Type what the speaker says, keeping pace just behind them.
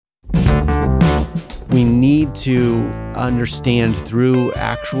We need to understand through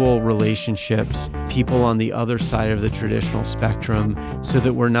actual relationships people on the other side of the traditional spectrum so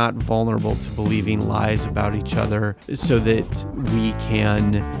that we're not vulnerable to believing lies about each other, so that we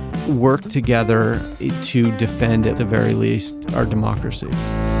can work together to defend, at the very least, our democracy.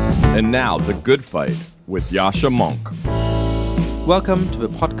 And now, The Good Fight with Yascha Mounk. Welcome to the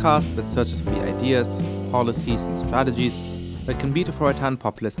podcast that searches for the ideas, policies, and strategies that can beat authoritarian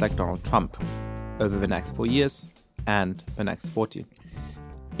populists like Donald Trump over the next 4 years and the next 40.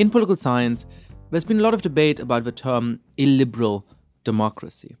 In political science, there's been a lot of debate about the term illiberal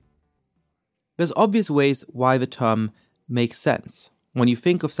democracy. There's obvious ways why the term makes sense. When you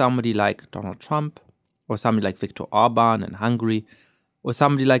think of somebody like Donald Trump, or somebody like Viktor Orban in Hungary, or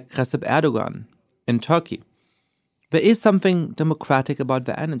somebody like Recep Erdogan in Turkey, there is something democratic about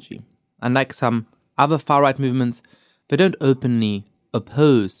their energy. Unlike some other far-right movements, they don't openly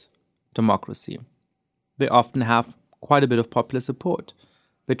oppose democracy. They often have quite a bit of popular support.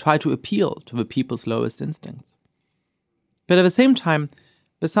 They try to appeal to the people's lowest instincts. But at the same time,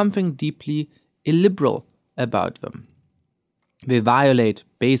 there's something deeply illiberal about them. They violate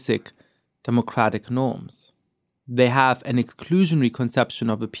basic democratic norms. They have an exclusionary conception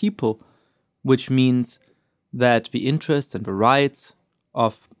of the people, which means that the interests and the rights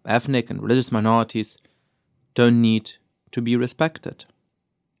of ethnic and religious minorities don't need to be respected.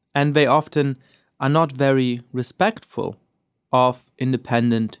 And they often are not very respectful of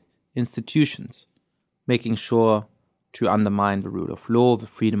independent institutions, making sure to undermine the rule of law, the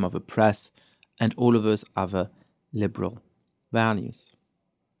freedom of the press, and all of those other liberal values.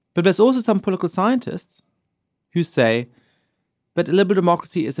 But there's also some political scientists who say that illiberal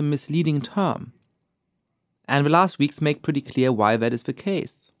democracy is a misleading term. And the last weeks make pretty clear why that is the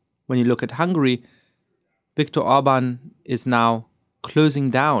case. When you look at Hungary, Viktor Orban is now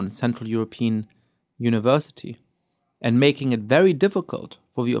closing down Central European University and making it very difficult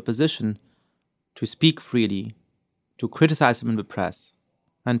for the opposition to speak freely, to criticize him in the press,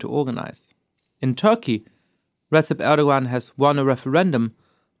 and to organize. In Turkey, Recep Erdogan has won a referendum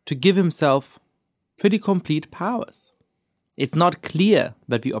to give himself pretty complete powers. It's not clear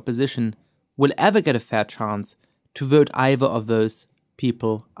that the opposition will ever get a fair chance to vote either of those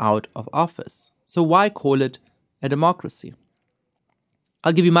people out of office. So why call it a democracy?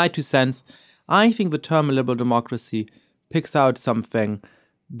 I'll give you my 2 cents. I think the term illiberal democracy picks out something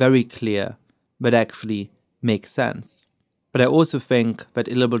very clear that actually makes sense. But I also think that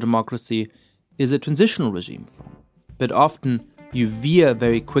illiberal democracy is a transitional regime form. But often you veer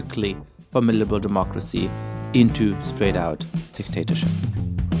very quickly from illiberal democracy into straight-out dictatorship.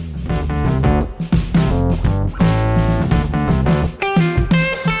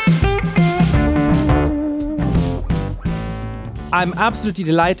 I'm absolutely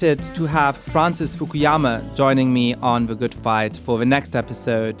delighted to have Francis Fukuyama joining me on The Good Fight for the next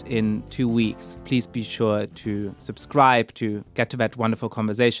episode in 2 weeks. Please be sure to subscribe to get to that wonderful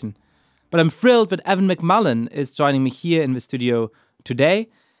conversation. But I'm thrilled that Evan McMullin is joining me here in the studio today.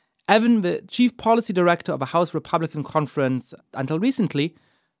 Evan, the Chief Policy Director of the House Republican Conference until recently,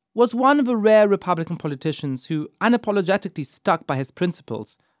 was one of the rare Republican politicians who unapologetically stuck by his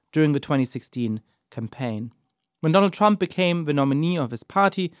principles during the 2016 campaign. When Donald Trump became the nominee of his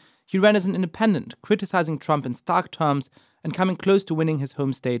party, he ran as an independent, criticizing Trump in stark terms and coming close to winning his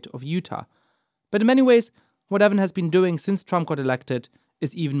home state of Utah. But in many ways, what Evan has been doing since Trump got elected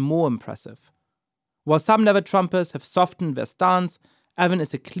is even more impressive. While some never-Trumpers have softened their stance, Evan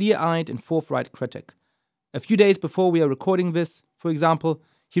is a clear-eyed and forthright critic. A few days before we are recording this, for example,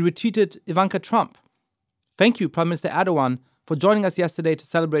 he retweeted Ivanka Trump. "Thank you, Prime Minister Erdogan, for joining us yesterday to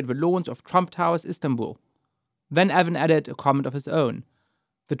celebrate the launch of Trump Towers Istanbul." Then Evan added a comment of his own.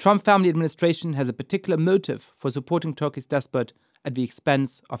 "The Trump family administration has a particular motive for supporting Turkey's despot at the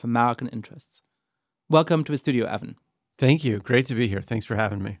expense of American interests." Welcome to the studio, Evan. Thank you. Great to be here. Thanks for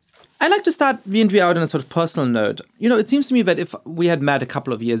having me. I'd like to start the interview out on a sort of personal note. It seems to me that if we had met a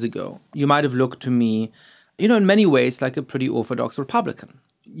couple of years ago, you might have looked to me, in many ways like a pretty orthodox Republican.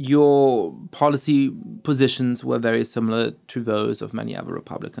 Your policy positions were very similar to those of many other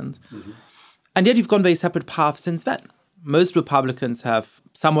Republicans. Mm-hmm. And yet you've gone very separate paths since then. Most Republicans have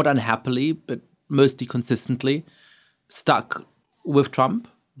somewhat unhappily, but mostly consistently, stuck with Trump.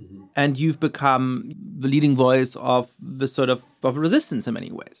 Mm-hmm. And you've become the leading voice of the sort of resistance in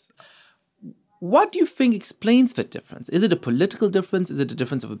many ways. What do you think explains that difference? Is it a political difference? Is it a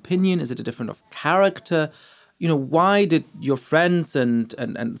difference of opinion? Is it a difference of character? Why did your friends and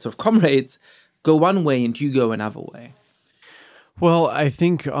sort of comrades go one way and you go another way? Well, I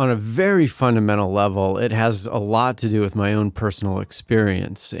think on a very fundamental level, it has a lot to do with my own personal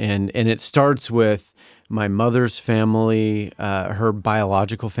experience. And it starts with my mother's family, her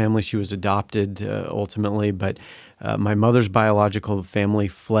biological family. She was adopted ultimately, but my mother's biological family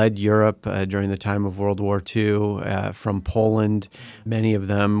fled Europe during the time of World War II from Poland. Many of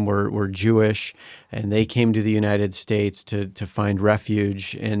them were Jewish, and they came to the United States to find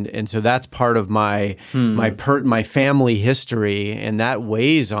refuge. And so that's part of my family history, and that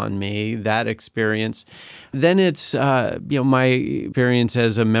weighs on me, that experience. Then it's my experience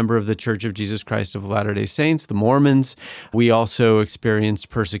as a member of the Church of Jesus Christ of Latter-day Saints, the Mormons. We also experienced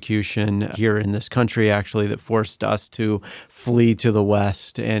persecution here in this country, actually, that forced us to flee to the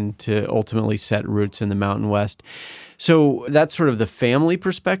West and to ultimately set roots in the Mountain West. So that's sort of the family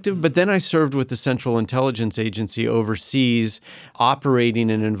perspective. But then I served with the Central Intelligence Agency overseas, operating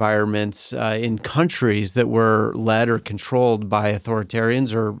in environments in countries that were led or controlled by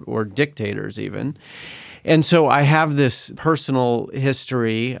authoritarians or dictators even. And so I have this personal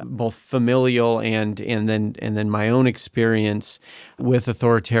history, both familial and then my own experience with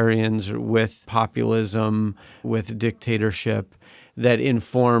authoritarians, with populism, with dictatorship, that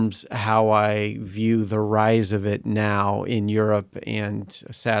informs how I view the rise of it now in Europe and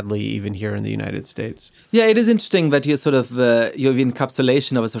sadly even here in the United States. Yeah, it is interesting that you're sort of your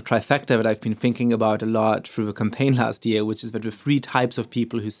encapsulation of a sort of trifecta that I've been thinking about a lot through the campaign last year, which is that the three types of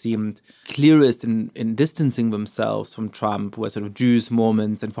people who seemed clearest in distancing themselves from Trump were sort of Jews,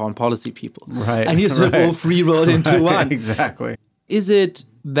 Mormons, and foreign policy people. Right. And you sort of all three rolled into one. Exactly. Is it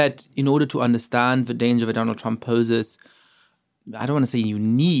that in order to understand the danger that Donald Trump poses, I don't want to say you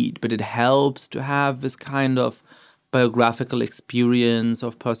need, but it helps to have this kind of biographical experience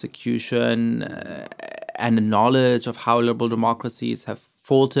of persecution and a knowledge of how liberal democracies have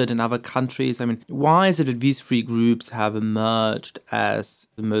faltered in other countries? I mean, why is it that these three groups have emerged as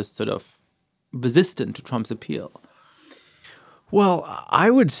the most sort of resistant to Trump's appeal? Well, I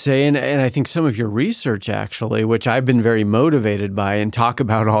would say, and I think some of your research actually, which I've been very motivated by and talk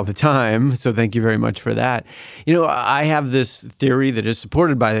about all the time, so thank you very much for that. I have this theory that is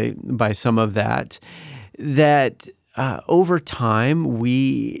supported by some of that over time,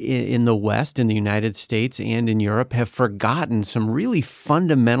 we in the West, in the United States and in Europe, have forgotten some really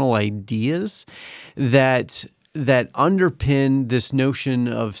fundamental ideas that underpin this notion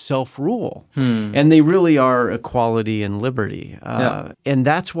of self-rule. And they really are equality and liberty. And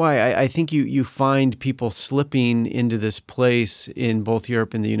that's why I think you find people slipping into this place in both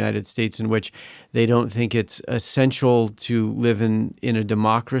Europe and the United States in which they don't think it's essential to live in a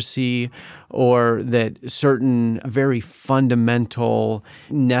democracy, or that certain very fundamental,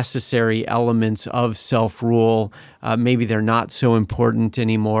 necessary elements of self-rule, maybe they're not so important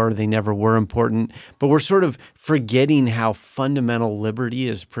anymore. They never were important. But we're sort of forgetting how fundamental liberty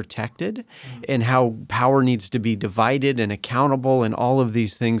is protected and how power needs to be divided and accountable and all of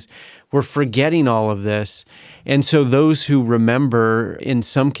these things. We're forgetting all of this. And so those who remember, in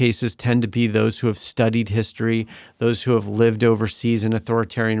some cases, tend to be those who have studied history, those who have lived overseas in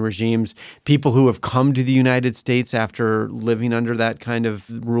authoritarian regimes, people who have come to the United States after living under that kind of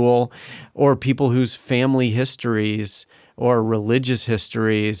rule, or people whose family histories or religious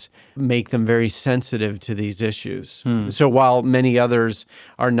histories make them very sensitive to these issues. So while many others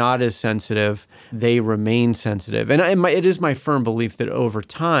are not as sensitive, they remain sensitive. And it is my firm belief that over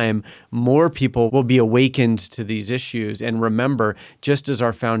time, more people will be awakened to these issues and remember, just as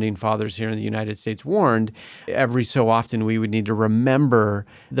our founding fathers here in the United States warned, every so often we would need to remember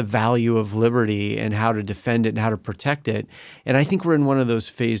the value of liberty and how to defend it and how to protect it. And I think we're in one of those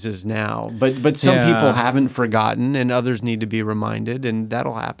phases now. But some people haven't forgotten and others need to be reminded, and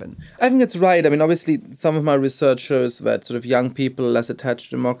that'll happen. I think it's right. I mean, obviously, some of my research shows that sort of young people are less attached to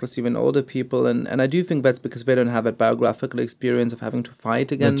democracy than older people. And I do think that's because they don't have that biographical experience of having to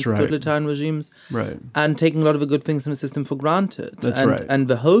fight against totalitarian regimes. Right. And taking a lot of the good things in the system for granted. That's right. And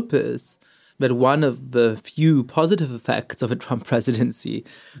the hope is that one of the few positive effects of a Trump presidency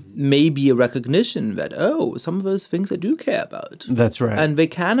may be a recognition that, some of those things I do care about. That's right. And they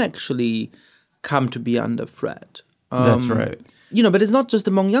can actually come to be under threat. That's right. But it's not just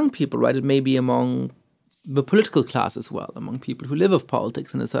among young people, right? It may be among the political class as well, among people who live of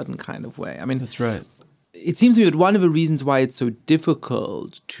politics in a certain kind of way. I mean, that's right. It seems to me that one of the reasons why it's so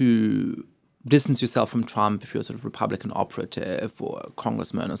difficult to distance yourself from Trump if you're a sort of Republican operative or a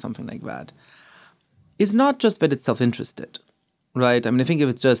congressman or something like that is not just that it's self-interested, right? I mean, I think if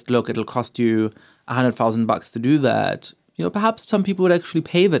it's just, look, it'll cost you $100,000 to do that, perhaps some people would actually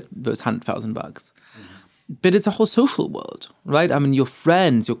pay those $100,000. But it's a whole social world, right? I mean, your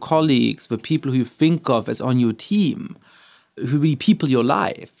friends, your colleagues, the people who you think of as on your team, who really people your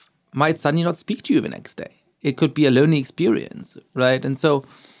life might suddenly not speak to you the next day. It could be a lonely experience, right? And so,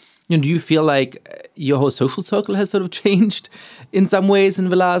 do you feel like your whole social circle has sort of changed in some ways in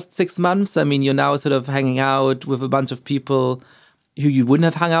the last 6 months? I mean, you're now sort of hanging out with a bunch of people who you wouldn't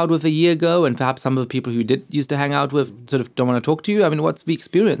have hung out with a year ago, and perhaps some of the people who did used to hang out with sort of don't want to talk to you. I mean, what's the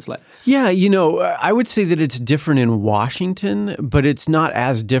experience like? Yeah, I would say that it's different in Washington, but it's not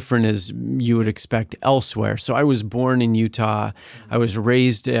as different as you would expect elsewhere. So I was born in Utah. I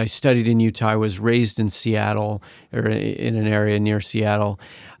studied in Utah. I was raised in Seattle, or in an area near Seattle.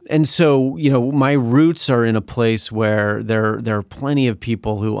 And so, my roots are in a place where there are plenty of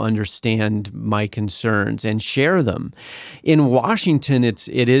people who understand my concerns and share them. In Washington, it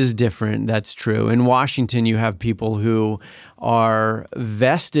is different. That's true. In Washington, you have people who are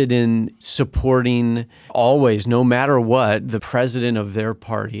vested in supporting always, no matter what, the president of their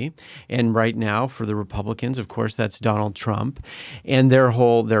party. And right now, for the Republicans, of course, that's Donald Trump. And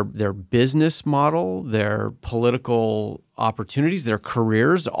their business model, their political opportunities, their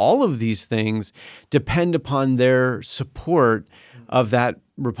careers, all of these things depend upon their support of that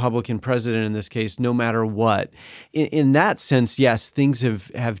Republican president in this case, no matter what. In that sense, yes, things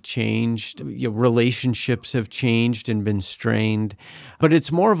have changed. Relationships have changed and been strained, but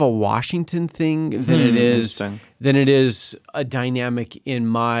it's more of a Washington thing than it is a dynamic in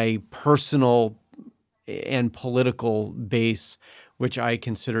my personal and political base, which I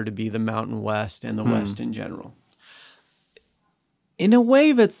consider to be the Mountain West and the West in general. In a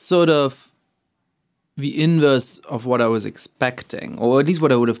way, that's sort of the inverse of what I was expecting, or at least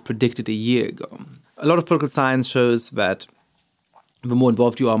what I would have predicted a year ago. A lot of political science shows that the more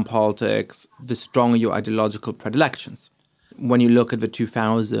involved you are in politics, the stronger your ideological predilections. When you look at the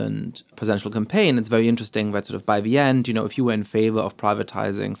 2000 presidential campaign, it's very interesting that sort of by the end, if you were in favor of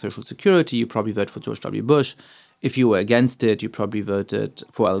privatizing Social Security, you probably voted for George W. Bush. If you were against it, you probably voted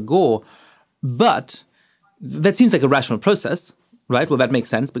for Al Gore. But that seems like a rational process. Right? Well, that makes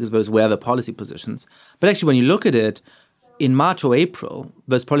sense because those were the policy positions. But actually, when you look at it, in March or April,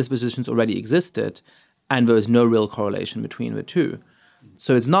 those policy positions already existed, and there was no real correlation between the two.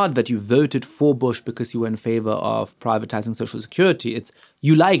 So it's not that you voted for Bush because you were in favor of privatizing Social Security. It's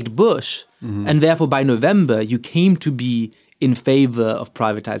you liked Bush, and therefore by November, you came to be in favor of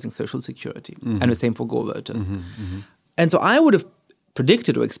privatizing Social Security. And the same for Gore voters. And so I would have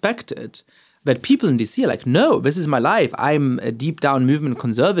predicted or expected that people in DC are like, no, this is my life. I'm a deep down movement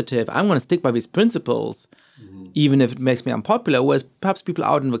conservative. I'm going to stick by these principles, even if it makes me unpopular. Whereas perhaps people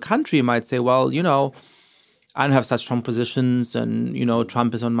out in the country might say, well, I don't have such strong positions and,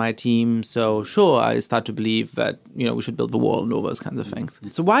 Trump is on my team. So sure, I start to believe that, we should build the wall and all those kinds of things.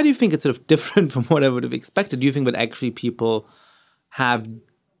 So why do you think it's sort of different from what I would have expected? Do you think that actually people have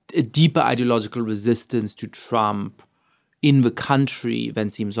a deeper ideological resistance to Trump in the country than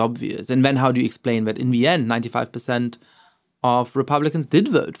seems obvious? And then how do you explain that in the end, 95% of Republicans did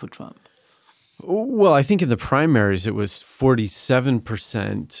vote for Trump? Well, I think in the primaries, it was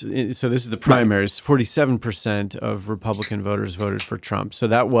 47%. So this is the primaries. 47% of Republican voters voted for Trump. So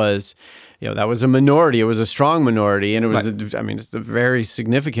that was, that was a minority. It was a strong minority. And it was, it's a very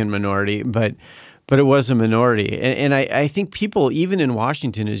significant minority, but it was a minority. And I think people, even in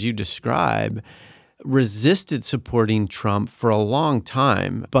Washington, as you describe, resisted supporting Trump for a long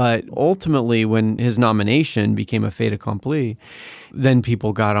time, but ultimately when his nomination became a fait accompli, then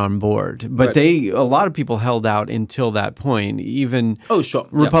people got on board. But a lot of people held out until that point, even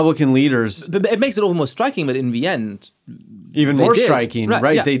Republican leaders. But it makes it almost striking, but in the end, even more striking,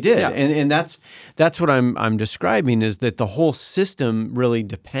 right? Yeah, they did. Yeah. And that's what I'm describing, is that the whole system really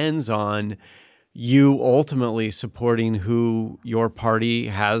depends on you ultimately supporting who your party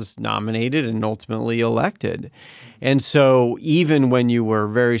has nominated and ultimately elected. And so even when you were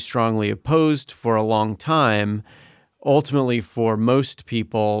very strongly opposed for a long time, ultimately for most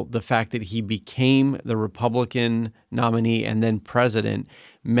people, the fact that he became the Republican nominee and then president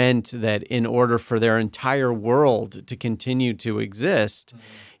meant that in order for their entire world to continue to exist,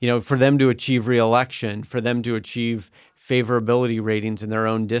 for them to achieve re-election, for them to achieve favorability ratings in their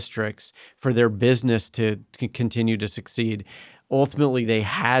own districts, for their business to continue to succeed, ultimately they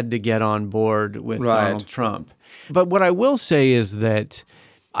had to get on board with Donald Trump. But what I will say is that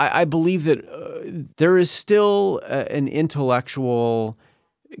I believe that there is still an intellectual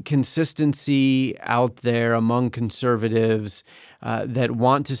consistency out there among conservatives that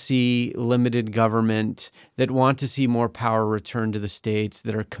want to see limited government, that want to see more power returned to the states,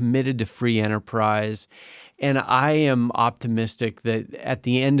 that are committed to free enterprise. And I am optimistic that at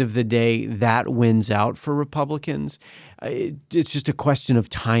the end of the day, that wins out for Republicans. It's just a question of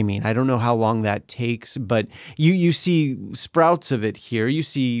timing. I don't know how long that takes, but you see sprouts of it here. You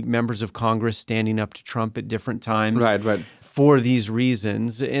see members of Congress standing up to Trump at different times for these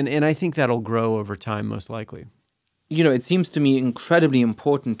reasons. And I think that'll grow over time, most likely. You know, it seems to me incredibly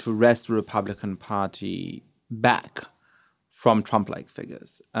important to wrest the Republican Party back from Trump-like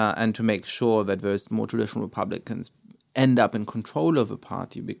figures and to make sure that those more traditional Republicans end up in control of a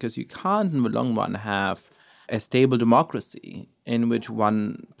party, because you can't in the long run have a stable democracy in which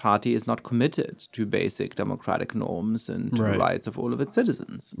one party is not committed to basic democratic norms and to the rights of all of its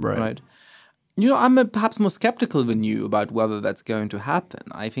citizens. Right. You know, I'm perhaps more skeptical than you about whether that's going to happen.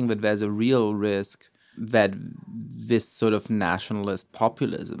 I think that there's a real risk that this sort of nationalist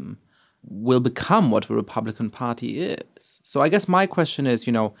populism will become what the Republican Party is. So I guess my question is,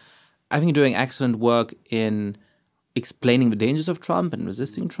 you know, I think you're doing excellent work in explaining the dangers of Trump and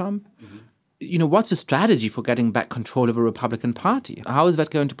resisting Trump. Mm-hmm. You know, what's the strategy for getting back control of the Republican Party? How is that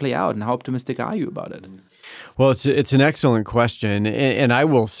going to play out, and how optimistic are you about it? Well, it's an excellent question. And I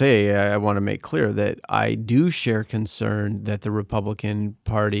will say, I want to make clear that I do share concern that the Republican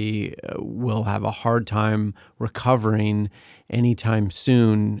Party will have a hard time recovering anytime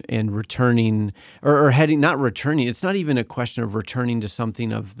soon and returning or heading, not returning. It's not even a question of returning to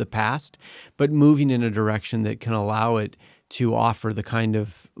something of the past, but moving in a direction that can allow it to offer the kind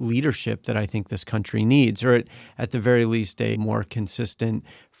of leadership that I think this country needs, or at the very least, a more consistent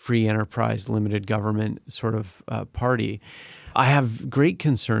free enterprise, limited government sort of party. I have great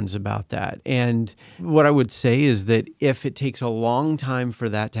concerns about that. And what I would say is that if it takes a long time for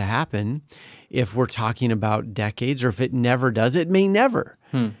that to happen, if we're talking about decades, or if it never does, it may never.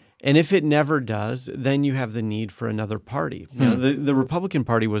 And if it never does, then you have the need for another party. You know, the Republican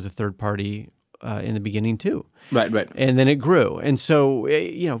Party was a third party in the beginning too. Right. And then it grew. And so,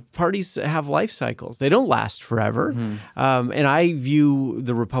 you know, parties have life cycles. They don't last forever. And I view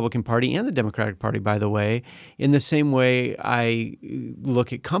the Republican Party and the Democratic Party, by the way, in the same way I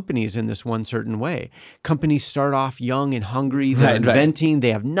look at companies in this one certain way. Companies start off young and hungry. They're inventing.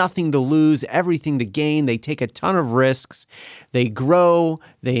 They have nothing to lose, everything to gain. They take a ton of risks. They grow.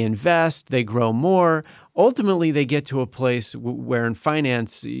 They invest. They grow more. Ultimately, they get to a place where in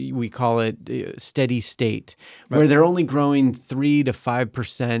finance, we call it steady state, where they're only growing 3 to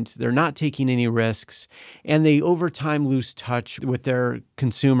 5%. They're not taking any risks, and they over time lose touch with their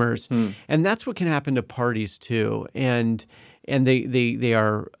consumers. And that's what can happen to parties too. And they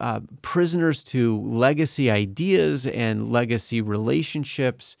are prisoners to legacy ideas and legacy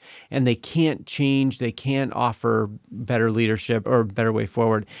relationships, and they can't change. They can't offer better leadership or a better way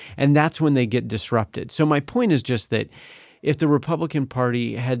forward. And that's when they get disrupted. So my point is just that if the Republican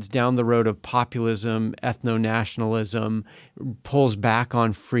Party heads down the road of populism, ethno-nationalism, pulls back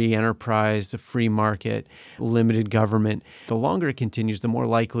on free enterprise, the free market, limited government, the longer it continues, the more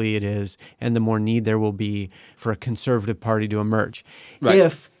likely it is and the more need there will be for a conservative party to emerge.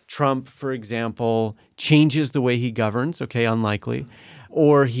 If Trump, for example, changes the way he governs, okay, unlikely,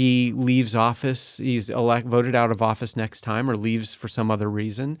 or he leaves office, he's voted out of office next time or leaves for some other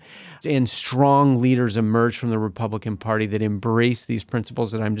reason, and strong leaders emerge from the Republican Party that embrace these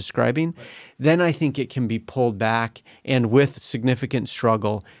principles that I'm describing, then I think it can be pulled back and with significant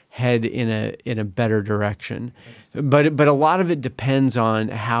struggle head in a better direction. But a lot of it depends on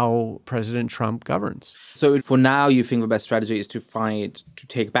how President Trump governs. So for now, you think the best strategy is to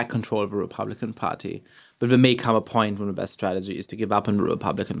take back control of the Republican Party. But there may come a point when the best strategy is to give up on the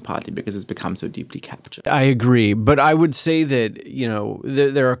Republican Party because it's become so deeply captured. I agree. But I would say that, you know,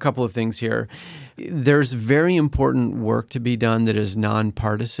 there are a couple of things here. There's very important work to be done that is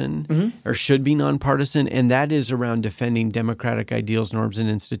nonpartisan or should be nonpartisan, and that is around defending democratic ideals, norms, and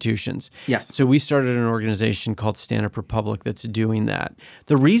institutions. Yes. So we started an organization called Stand Up Republic that's doing that.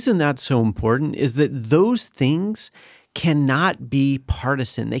 The reason that's so important is that those things cannot be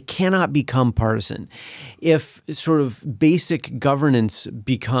partisan. They cannot become partisan. If sort of basic governance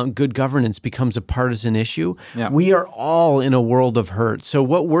good governance becomes a partisan issue, we are all in a world of hurt. So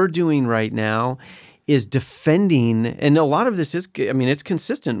what we're doing right now is defending, and a lot of this is, I mean, it's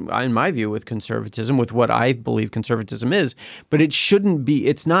consistent, in my view, with conservatism, with what I believe conservatism is, but it shouldn't be,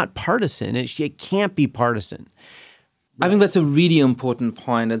 it's not partisan. It can't be partisan. I think that's a really important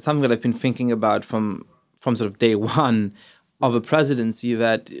point, and something that I've been thinking about from sort of day one of a presidency,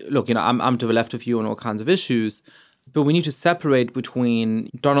 that, look, you know, I'm to the left of you on all kinds of issues, but we need to separate between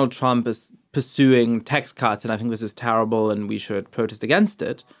Donald Trump is pursuing tax cuts, and I think this is terrible and we should protest against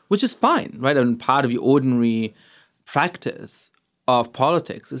it, which is fine, right? And part of the ordinary practice of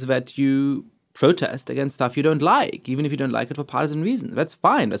politics is that you protest against stuff you don't like, even if you don't like it for partisan reasons. That's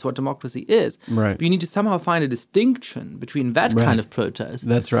fine. That's what democracy is. Right. But you need to somehow find a distinction between that kind of protest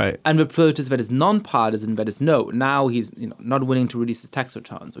That's right. and the protest that is non-partisan, that is now he's not willing to release his tax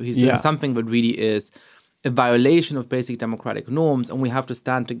returns. So he's doing something that really is a violation of basic democratic norms, and we have to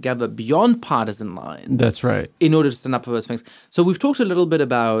stand together beyond partisan lines. That's right. In order to stand up for those things. So we've talked a little bit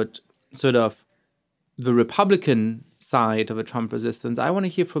about sort of the Republican side of the Trump resistance. I want to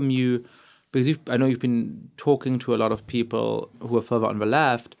hear from you, because I know you've been talking to a lot of people who are further on the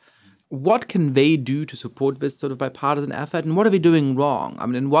left. What can they do to support this sort of bipartisan effort, and what are they doing wrong? I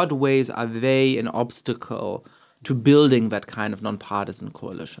mean, in what ways are they an obstacle to building that kind of nonpartisan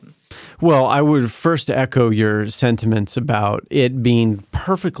coalition? Well, I would first echo your sentiments about it being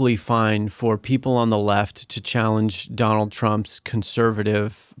perfectly fine for people on the left to challenge Donald Trump's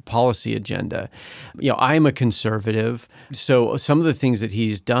conservative policy agenda. I'm a conservative, so some of the things that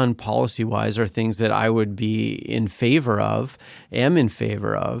he's done policy-wise are things that I would be in favor of, am in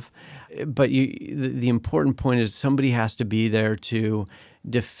favor of. But the important point is somebody has to be there to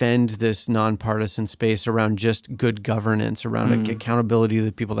defend this nonpartisan space around just good governance, around accountability to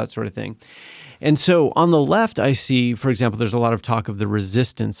the people, that sort of thing. And so on the left, I see, for example, there's a lot of talk of the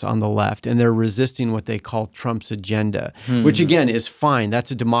resistance on the left, and they're resisting what they call Trump's agenda, which again is fine.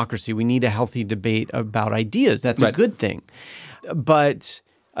 That's a democracy. We need a healthy debate about ideas. That's a good thing. But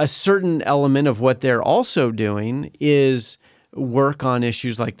a certain element of what they're also doing is work on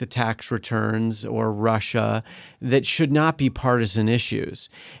issues like the tax returns or Russia that should not be partisan issues.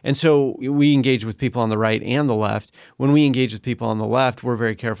 And so we engage with people on the right and the left. When we engage with people on the left, we're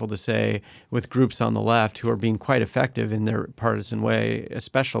very careful to say, with groups on the left who are being quite effective in their partisan way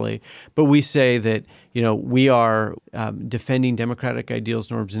especially, but we say that, we are defending democratic ideals,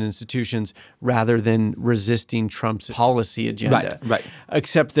 norms, and institutions rather than resisting Trump's policy agenda. Right.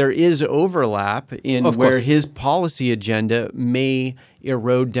 Except there is overlap in where his policy agenda may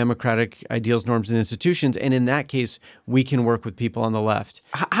erode democratic ideals, norms, and institutions. And in that case, we can work with people on the left.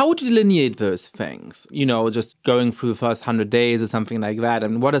 How would you delineate those things? Just going through the first 100 days or something like that. I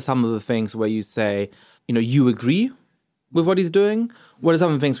mean, what are some of the things where you say, you agree with what he's doing? What are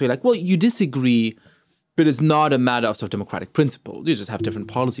some of the things where you're like, well, you disagree, but it's not a matter of sort of democratic principle. You just have different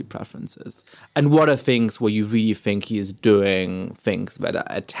policy preferences. And what are things where you really think he is doing things that are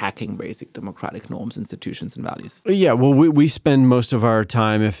attacking basic democratic norms, institutions, and values? Yeah, well, we spend most of our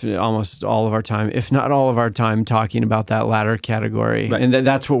time, if almost all of our time, if not all of our time, talking about that latter category. Right. And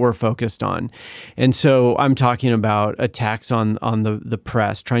that's what we're focused on. And so I'm talking about attacks on the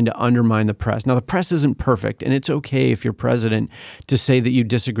press, trying to undermine the press. Now, the press isn't perfect, and it's okay if you're president to say that you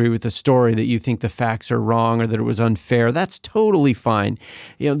disagree with the story, that you think the facts are wrong or that it was unfair. That's totally fine.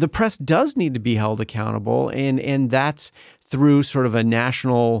 The press does need to be held accountable, and that's through sort of a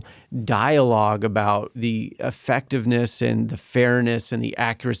national dialogue about the effectiveness and the fairness and the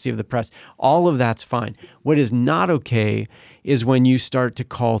accuracy of the press. All of that's fine. What is not okay is when you start to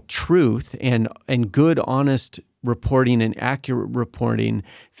call truth and good, honest reporting and accurate reporting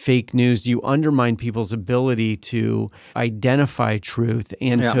fake news. You undermine people's ability to identify truth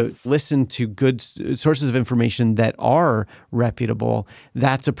and to listen to good sources of information that are reputable.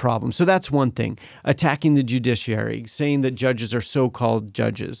 That's a problem. So that's one thing. Attacking the judiciary, saying that judges are so-called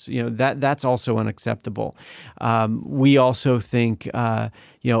judges, that's also unacceptable. We also think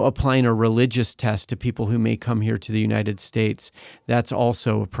applying a religious test to people who may come here to the United States, that's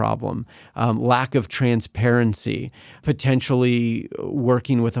also a problem. Lack of transparency, potentially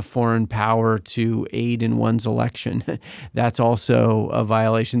working with a foreign power to aid in one's election, that's also a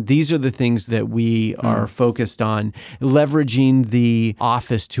violation. These are the things that we are focused on. Leveraging the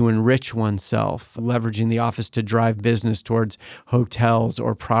office to enrich oneself, leveraging the office to drive business towards hotels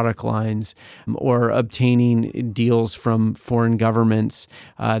or product lines, or obtaining deals from foreign governments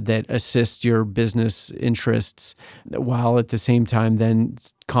that assist your business interests, while at the same time then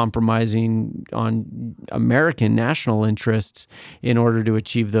compromising on American national interests in order to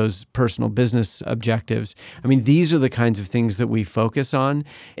achieve those personal business objectives. I mean, these are the kinds of things that we focus on,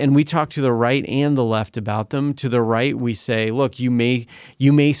 and we talk to the right and the left about them. To the right, we say, look, you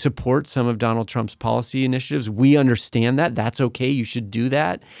may support some of Donald Trump's policy initiatives. We understand that. That's okay. You should do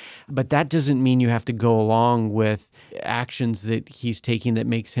that. But that doesn't mean you have to go along with actions that he's taking that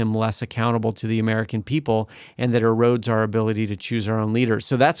makes him less accountable to the American people and that erodes our ability to choose our own leaders.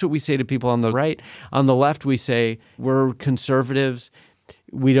 So that's what we say to people on the right. On the left, we say we're conservatives.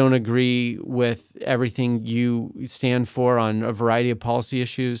 We don't agree with everything you stand for on a variety of policy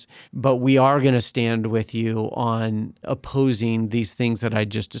issues, but we are going to stand with you on opposing these things that I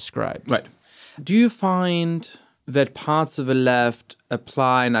just described. Right. Do you find that parts of the left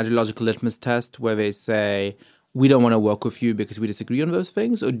apply an ideological litmus test where they say, we don't want to work with you because we disagree on those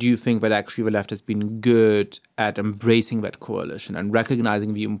things? Or do you think that actually the left has been good at embracing that coalition and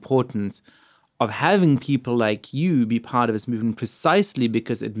recognizing the importance of having people like you be part of this movement precisely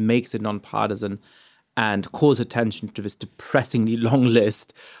because it makes it nonpartisan and calls attention to this depressingly long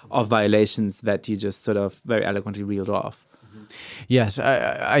list of violations that you just sort of very eloquently reeled off? Yes,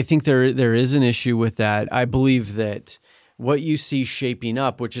 I think there is an issue with that. I believe that what you see shaping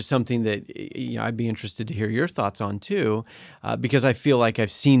up, which is something that I'd be interested to hear your thoughts on too, because I feel like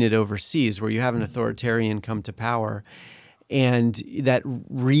I've seen it overseas where you have an authoritarian come to power and that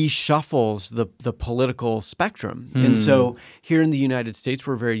reshuffles the political spectrum. And so here in the United States,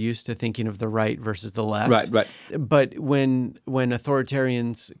 we're very used to thinking of the right versus the left. Right. But when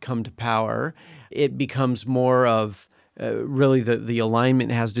authoritarians come to power, it becomes more of really the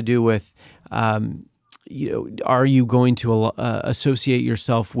alignment has to do with are you going to associate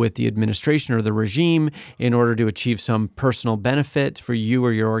yourself with the administration or the regime in order to achieve some personal benefit for you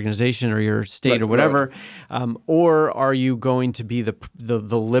or your organization or your state or whatever? Right. Or are you going to be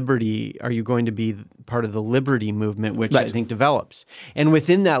the liberty? Are you going to be part of the liberty movement, which I think develops? And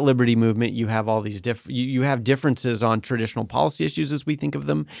within that liberty movement, you have all these you have differences on traditional policy issues as we think of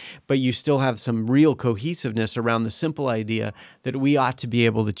them, but you still have some real cohesiveness around the simple idea that we ought to be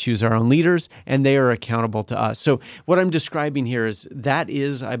able to choose our own leaders and they are accountable to us. So what I'm describing here is that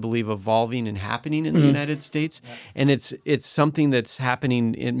is, I believe, evolving and happening in the United States. Yeah. And it's something that's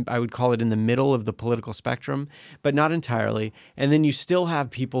happening in, I would call it in the middle of the political spectrum, but not entirely. And then you still have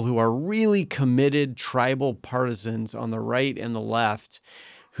people who are really committed tribal partisans on the right and the left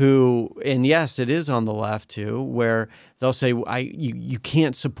who, and yes, it is on the left too, where they'll say, you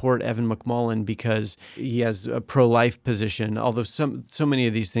can't support Evan McMullin because he has a pro-life position, although so many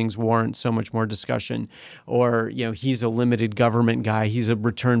of these things warrant so much more discussion. Or, he's a limited government guy. He's a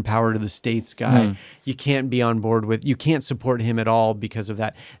return power to the states guy. You can't be on board with, you can't support him at all because of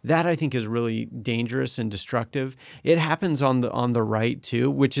that. That, I think, is really dangerous and destructive. It happens on the right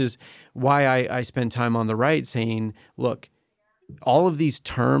too, which is why I spend time on the right saying, look, all of these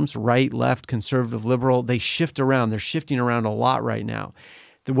terms, right, left, conservative, liberal, they shift around. They're shifting around a lot right now.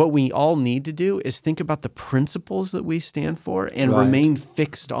 What we all need to do is think about the principles that we stand for and remain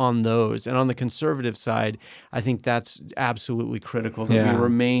fixed on those. And on the conservative side, I think that's absolutely critical, that we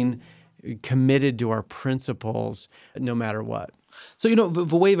remain committed to our principles no matter what. So,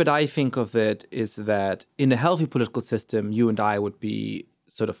 the way that I think of it is that in a healthy political system, you and I would be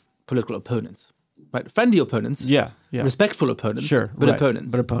sort of political opponents. Right, friendly opponents, respectful opponents, but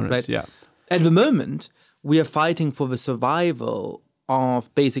opponents. Right? Yeah. At the moment, we are fighting for the survival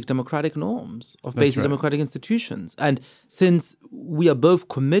of basic democratic norms, of basic democratic institutions. And since we are both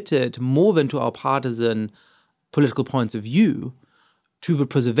committed more than to our partisan political points of view, to the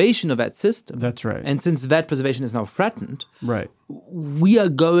preservation of that system. That's right. And since that preservation is now threatened, we are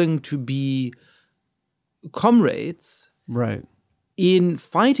going to be comrades. Right. In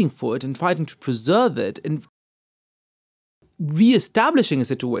fighting for it and fighting to preserve it and re-establishing a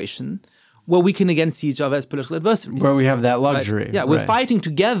situation where we can again see each other as political adversaries. Where we have that luxury. Right? Yeah, we're fighting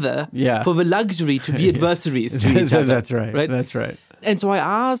together for the luxury to be adversaries to each other. That's right. That's right. And so I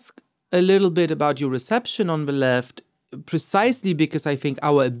ask a little bit about your reception on the left precisely because I think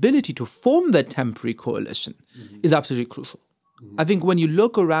our ability to form that temporary coalition is absolutely crucial. I think when you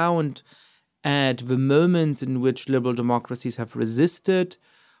look around at the moments in which liberal democracies have resisted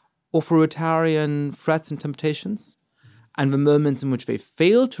authoritarian threats and temptations, and the moments in which they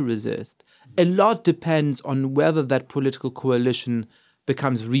fail to resist, a lot depends on whether that political coalition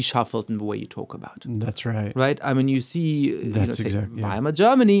becomes reshuffled in the way you talk about. That's right. Right? I mean, you see, exactly, Weimar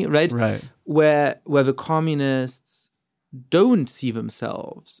Germany, right? Right. Where the communists don't see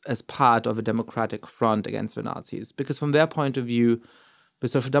themselves as part of a democratic front against the Nazis, because from their point of view, the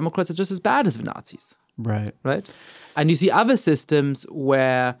Social Democrats are just as bad as the Nazis. Right. Right? And you see other systems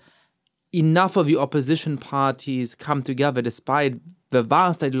where enough of the opposition parties come together despite the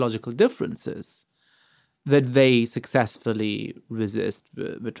vast ideological differences that they successfully resist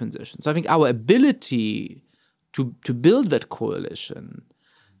the transition. So I think our ability to build that coalition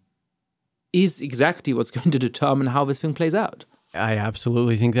is exactly what's going to determine how this thing plays out. I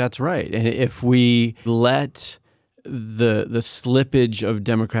absolutely think that's right. And if we let the slippage of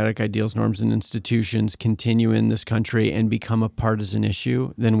democratic ideals, norms, and institutions continue in this country and become a partisan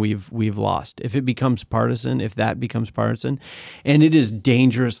issue, then we've lost. If it becomes partisan, and it is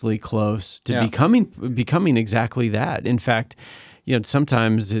dangerously close to becoming exactly that. In fact,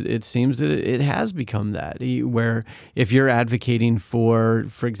 sometimes it seems that it has become that, where if you're advocating for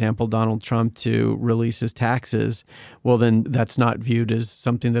example, Donald Trump to release his taxes, well, then that's not viewed as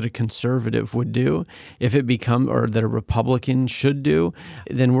something that a conservative would do. If it or that a Republican should do,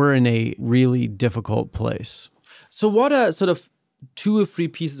 then we're in a really difficult place. So what are sort of 2 or 3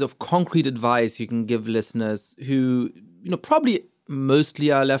 pieces of concrete advice you can give listeners who, probably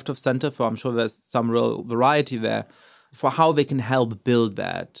mostly are left of center, for I'm sure there's some real variety there, for how they can help build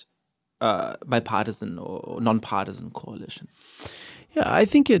that bipartisan or nonpartisan coalition? Yeah, I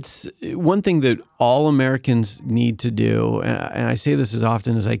think it's one thing that all Americans need to do, and I say this as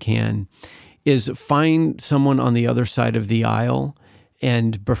often as I can, is find someone on the other side of the aisle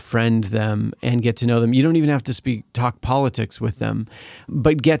and befriend them and get to know them. You don't even have to talk politics with them,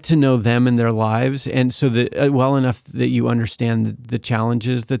 but get to know them and their lives, and so that well enough that you understand the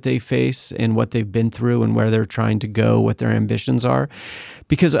challenges that they face and what they've been through and where they're trying to go, what their ambitions are.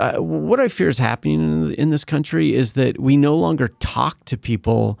 Because what I fear is happening in this country is that we no longer talk to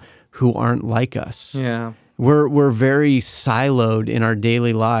people who aren't like us. Yeah. We're very siloed in our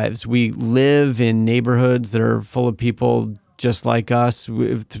daily lives. We live in neighborhoods that are full of people just like us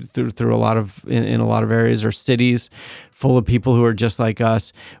through a lot of in a lot of areas, or cities full of people who are just like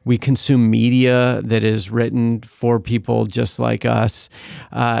us. We consume media that is written for people just like us,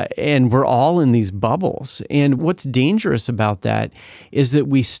 and we're all in these bubbles. And what's dangerous about that is that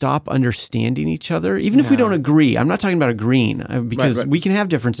we stop understanding each other, even if we don't agree. I'm not talking about agreeing, because we can have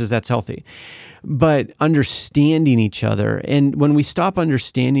differences. That's healthy. But understanding each other. And when we stop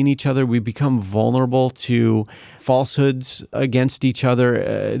understanding each other, we become vulnerable to falsehoods against each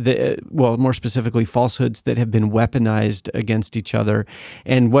other, more specifically, falsehoods that have been weaponized against each other.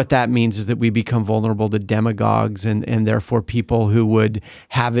 And what that means is that we become vulnerable to demagogues and therefore people who would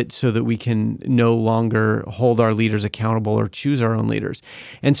have it so that we can no longer hold our leaders accountable or choose our own leaders.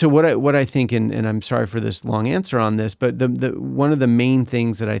 And so what I think, and I'm sorry for this long answer on this, but the one of the main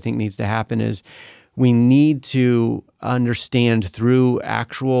things that I think needs to happen is we need to understand through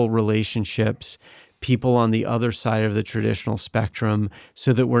actual relationships people on the other side of the traditional spectrum,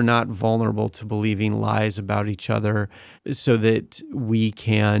 so that we're not vulnerable to believing lies about each other, so that we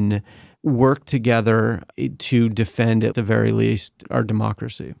can work together to defend, at the very least, our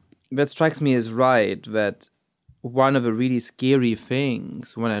democracy. That strikes me as right, that one of the really scary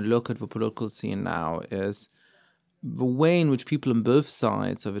things when I look at the political scene now is the way in which people on both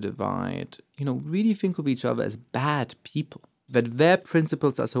sides of a divide, really think of each other as bad people, that their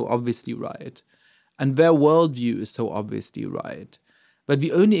principles are so obviously right, and their worldview is so obviously right. But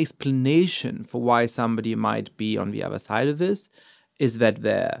the only explanation for why somebody might be on the other side of this is that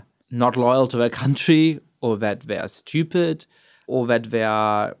they're not loyal to their country, or that they are stupid, or that they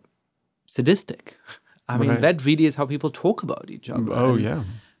are sadistic. I mean, that really is how people talk about each other. Oh, yeah.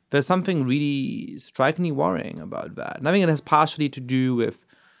 There's something really strikingly worrying about that. And I think it has partially to do with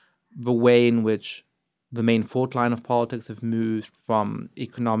the way in which the main fault line of politics have moved from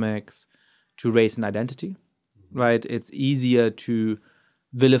economics to race and identity, right? It's easier to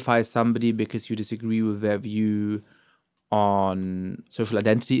vilify somebody because you disagree with their view on social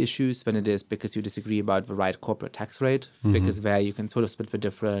identity issues than it is because you disagree about the right corporate tax rate, because there you can sort of split the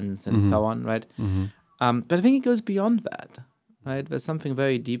difference and so on, right? But I think it goes beyond that. Right, there's something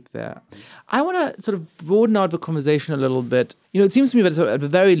very deep there. I want to sort of broaden out the conversation a little bit. It seems to me that at the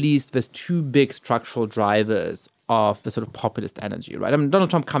very least, there's 2 big structural drivers of the sort of populist energy, right? I mean, Donald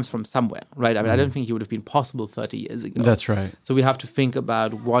Trump comes from somewhere, right? I mean, I don't think he would have been possible 30 years ago. That's right. So we have to think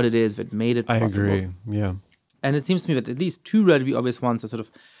about what it is that made it possible. I agree, yeah. And it seems to me that at least 2 relatively obvious ones are sort of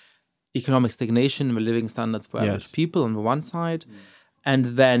economic stagnation and the living standards for average people on the one side, and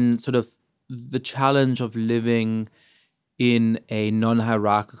then sort of the challenge of living in a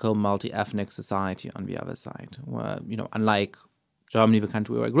non-hierarchical, multi-ethnic society on the other side, where, unlike Germany, the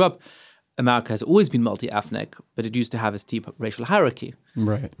country where I grew up, America has always been multi-ethnic, but it used to have a steep racial hierarchy.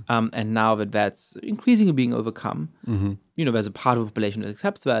 Right. And now that that's increasingly being overcome, there's a part of the population that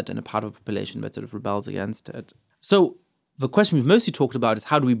accepts that and a part of the population that sort of rebels against it. So the question we've mostly talked about is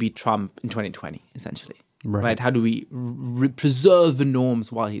how do we beat Trump in 2020, essentially? Right? How do we preserve the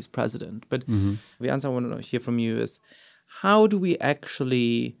norms while he's president? But the answer I want to hear from you is, how do we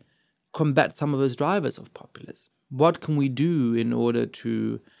actually combat some of those drivers of populism? What can we do in order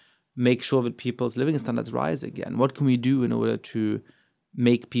to make sure that people's living standards rise again? What can we do in order to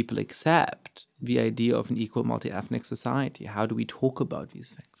make people accept the idea of an equal multi-ethnic society? How do we talk about these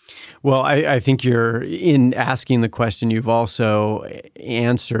things? Well, I think you're, in asking the question, you've also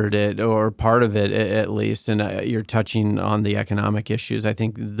answered it, or part of it at least, and you're touching on the economic issues. I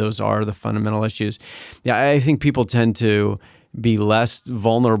think those are the fundamental issues. Yeah, I think people tend to be less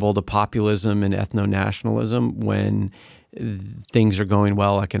vulnerable to populism and ethno-nationalism when things are going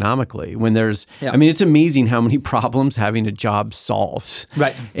well economically. When there's, I mean, it's amazing how many problems having a job solves.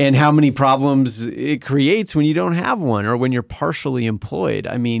 Right. And how many problems it creates when you don't have one or when you're partially employed.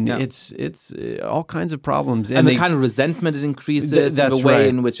 I mean, it's all kinds of problems. And the kind of resentment it increases, that's the way right.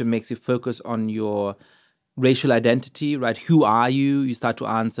 in which it makes you focus on your racial identity, right? Who are you? You start to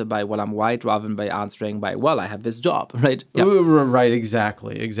answer by, well, I'm white, rather than by answering by, well, I have this job, right? Yeah. Right,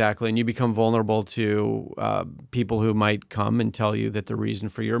 exactly. And you become vulnerable to people who might come and tell you that the reason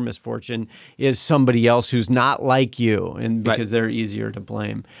for your misfortune is somebody else who's not like you, and because they're easier to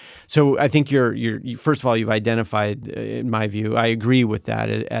blame. So I think you're first of all, you've identified, in my view, I agree with that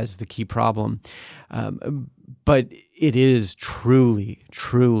as the key problem. But it is truly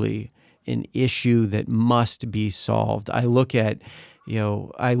an issue that must be solved. I look at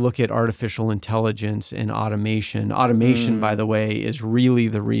artificial intelligence and automation. Automation, by the way, is really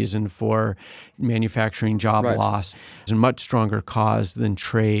the reason for manufacturing job loss. It's a much stronger cause than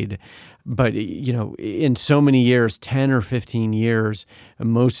trade. But, in so many years, 10 or 15 years,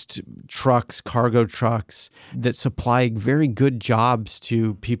 most trucks, cargo trucks that supply very good jobs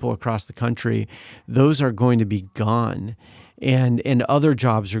to people across the country, those are going to be gone. And other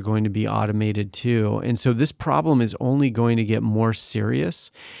jobs are going to be automated too. And so this problem is only going to get more serious.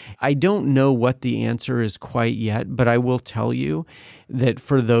 I don't know what the answer is quite yet, but I will tell you that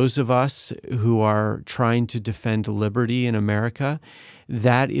for those of us who are trying to defend liberty in America,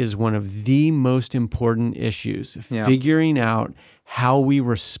 that is one of the most important issues, figuring out how we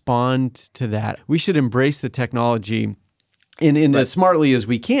respond to that. We should embrace the technology in as smartly as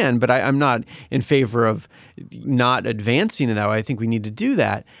we can, but I'm not in favor of not advancing in that way. I think we need to do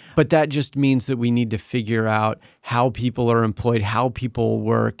that. But that just means that we need to figure out how people are employed, how people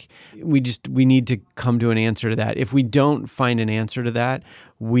work. We need to come to an answer to that. If we don't find an answer to that,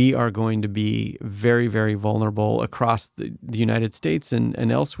 we are going to be very, very vulnerable across the United States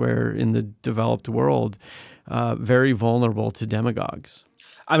and elsewhere in the developed world, very vulnerable to demagogues.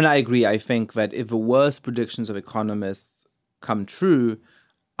 I mean, I agree. I think that if the worst predictions of economists come true,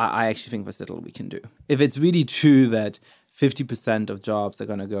 I actually think there's little we can do. If it's really true that 50% of jobs are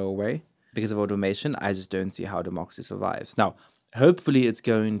going to go away because of automation, I just don't see how democracy survives. Now, hopefully it's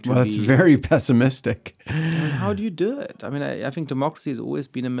going to be... Well, that's very pessimistic. How do you do it? I mean, I think democracy has always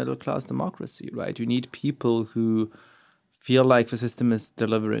been a middle-class democracy, right? You need people who feel like the system is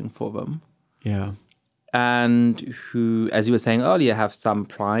delivering for them. Yeah. And who, as you were saying earlier, have some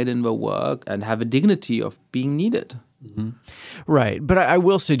pride in their work and have a dignity of being needed. Mm-hmm. Right. But I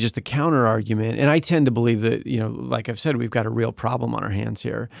will say just the counter argument, and I tend to believe that, like I've said, we've got a real problem on our hands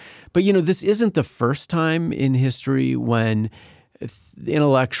here. But, this isn't the first time in history when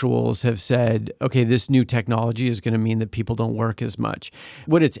intellectuals have said, okay, this new technology is going to mean that people don't work as much.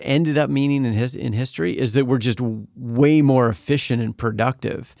 What it's ended up meaning in history is that we're just way more efficient and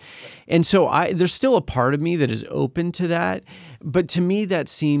productive. And so there's still a part of me that is open to that. But to me, that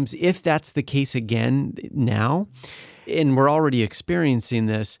seems, if that's the case again now, and we're already experiencing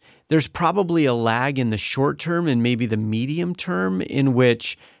this, there's probably a lag in the short term and maybe the medium term in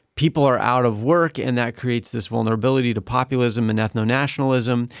which people are out of work, and that creates this vulnerability to populism and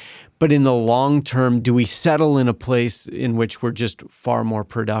ethno-nationalism. But in the long term, do we settle in a place in which we're just far more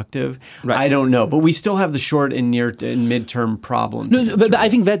productive? Right. I don't know. But we still have the short and near and midterm problems. No, but I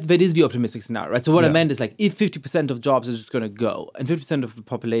think that is the optimistic scenario, right? So what I meant is, like, if 50% of jobs is just going to go and 50% of the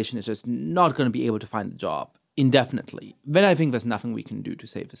population is just not going to be able to find a job indefinitely, then I think there's nothing we can do to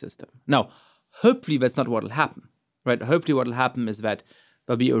save the system. Now, hopefully that's not what will happen, right? Hopefully what will happen is that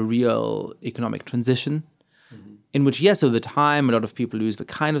there'll be a real economic transition in which, yes, over time, a lot of people lose the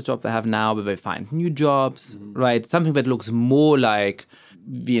kind of job they have now, but they find new jobs, right? Something that looks more like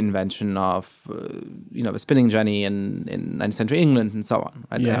the invention of, the spinning jenny in 19th century England and so on,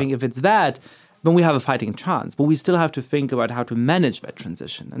 right? I think if it's that, then we have a fighting chance. But we still have to think about how to manage that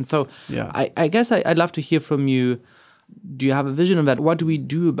transition. And so I guess I'd love to hear from you. Do you have a vision of that? What do we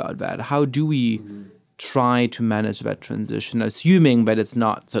do about that? How do we try to manage that transition, assuming that it's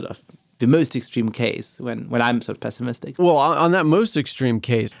not sort of the most extreme case when I'm sort of pessimistic? Well, on that most extreme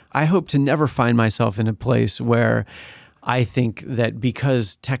case, I hope to never find myself in a place where I think that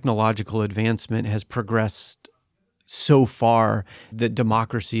because technological advancement has progressed so far that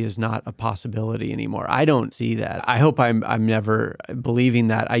democracy is not a possibility anymore. I don't see that. I hope I'm never believing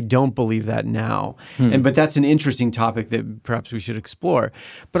that. I don't believe that now. But that's an interesting topic that perhaps we should explore.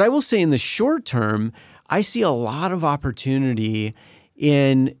 But I will say in the short term, I see a lot of opportunity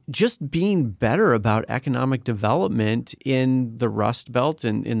in just being better about economic development in the Rust Belt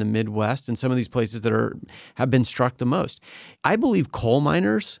and in the Midwest and some of these places that have been struck the most. I believe coal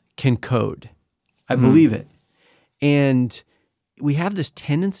miners can code. I believe it. And we have this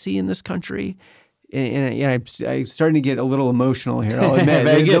tendency in this country, and I'm starting to get a little emotional here. I'll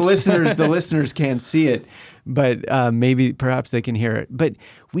admit, the listeners can't see it, but perhaps they can hear it. But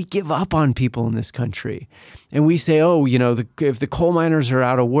we give up on people in this country, and we say, if the coal miners are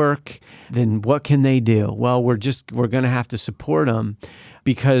out of work, then what can they do? Well, we're going to have to support them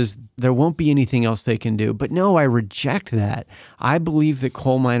because there won't be anything else they can do. But no, I reject that. I believe that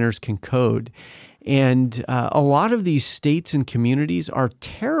coal miners can code. And a lot of these states and communities are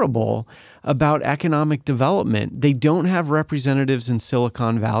terrible about economic development. They don't have representatives in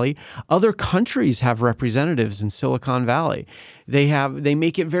Silicon Valley. Other countries have representatives in Silicon Valley. They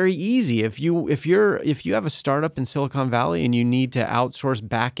make it very easy. If you have a startup in Silicon Valley and you need to outsource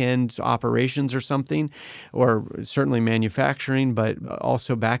back-end operations or something, or certainly manufacturing, but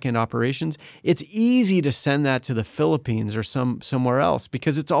also back-end operations, it's easy to send that to the Philippines or somewhere else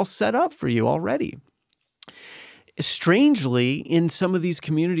because it's all set up for you already. Strangely, in some of these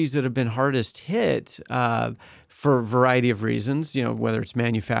communities that have been hardest hit for a variety of reasons, whether it's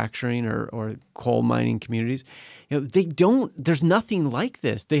manufacturing or coal mining communities, there's nothing like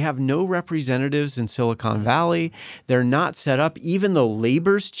this. They have no representatives in Silicon Valley. They're not set up, even though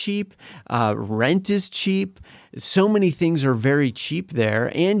labor's cheap, rent is cheap. So many things are very cheap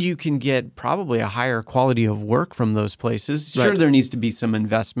there, and you can get probably a higher quality of work from those places. Sure, there needs to be some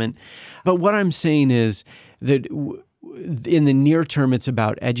investment. But what I'm saying is that in the near term, it's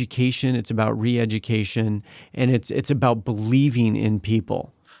about education, it's about re-education, and it's about believing in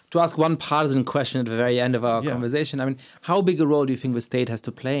people. To ask one partisan question at the very end of our conversation, how big a role do you think the state has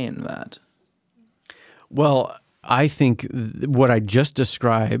to play in that? Well, I think what I just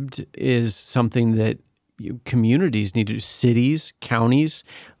described is something that communities need to do. Cities, counties,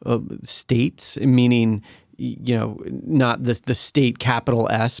 states, meaning not the state capital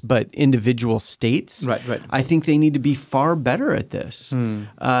S, but individual states. Right. I think they need to be far better at this, and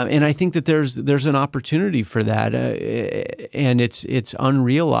I think that there's an opportunity for that, and it's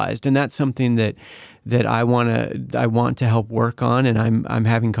unrealized, and that's something that I want to help work on, and I'm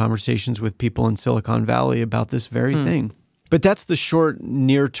having conversations with people in Silicon Valley about this very thing. But that's the short,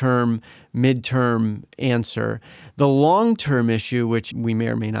 near-term, mid-term answer. The long-term issue, which we may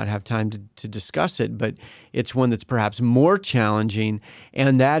or may not have time to discuss it, but it's one that's perhaps more challenging,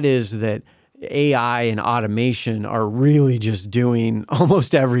 and that is that AI and automation are really just doing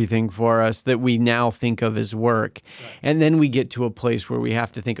almost everything for us that we now think of as work. Right. And then we get to a place where we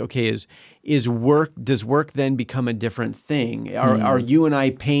have to think, okay, does work then become a different thing? Are you and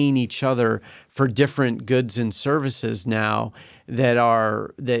I paying each other for different goods and services now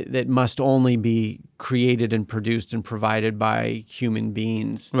that must only be created and produced and provided by human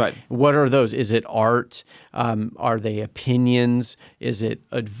beings? Right. What are those? Is it art? Are they opinions? Is it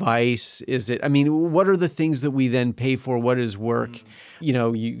advice? What are the things that we then pay for? What is work?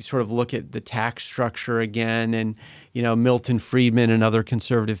 You sort of look at the tax structure again, and Milton Friedman and other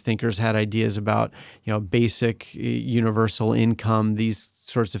conservative thinkers had ideas about basic universal income, these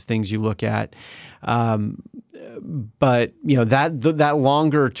sorts of things you look at. But that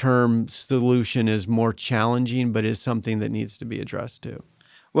longer term solution is more challenging, but is something that needs to be addressed too.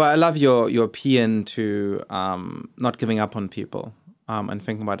 Well, I love your paean to not giving up on people and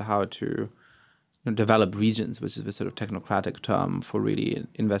thinking about how to develop regions, which is the sort of technocratic term for really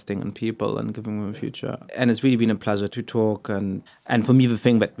investing in people and giving them a future. And it's really been a pleasure to talk. And for me, the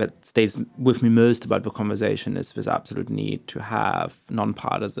thing that stays with me most about the conversation is this absolute need to have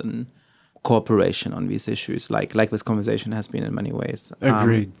nonpartisan cooperation on these issues, like this conversation has been in many ways.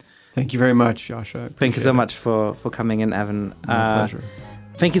 Agreed. Thank you very much, Yascha. Thank you so much for coming in, Evan. My pleasure.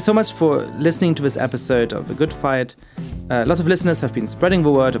 Thank you so much for listening to this episode of The Good Fight. Lots of listeners have been spreading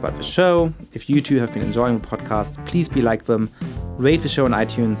the word about the show. If you too have been enjoying the podcast, please be like them. Rate the show on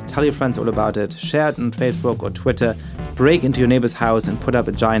iTunes, tell your friends all about it, share it on Facebook or Twitter, break into your neighbor's house and put up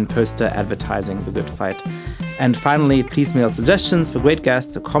a giant poster advertising The Good Fight. And finally, please mail suggestions for great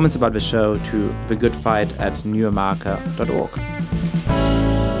guests or comments about the show to thegoodfight@newamerica.org.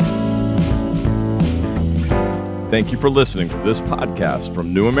 Thank you for listening to this podcast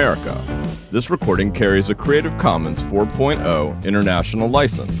from New America. This recording carries a Creative Commons 4.0 international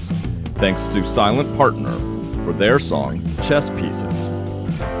license. Thanks to Silent Partner for their song, Chess Pieces.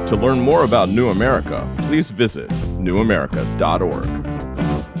 To learn more about New America, please visit newamerica.org.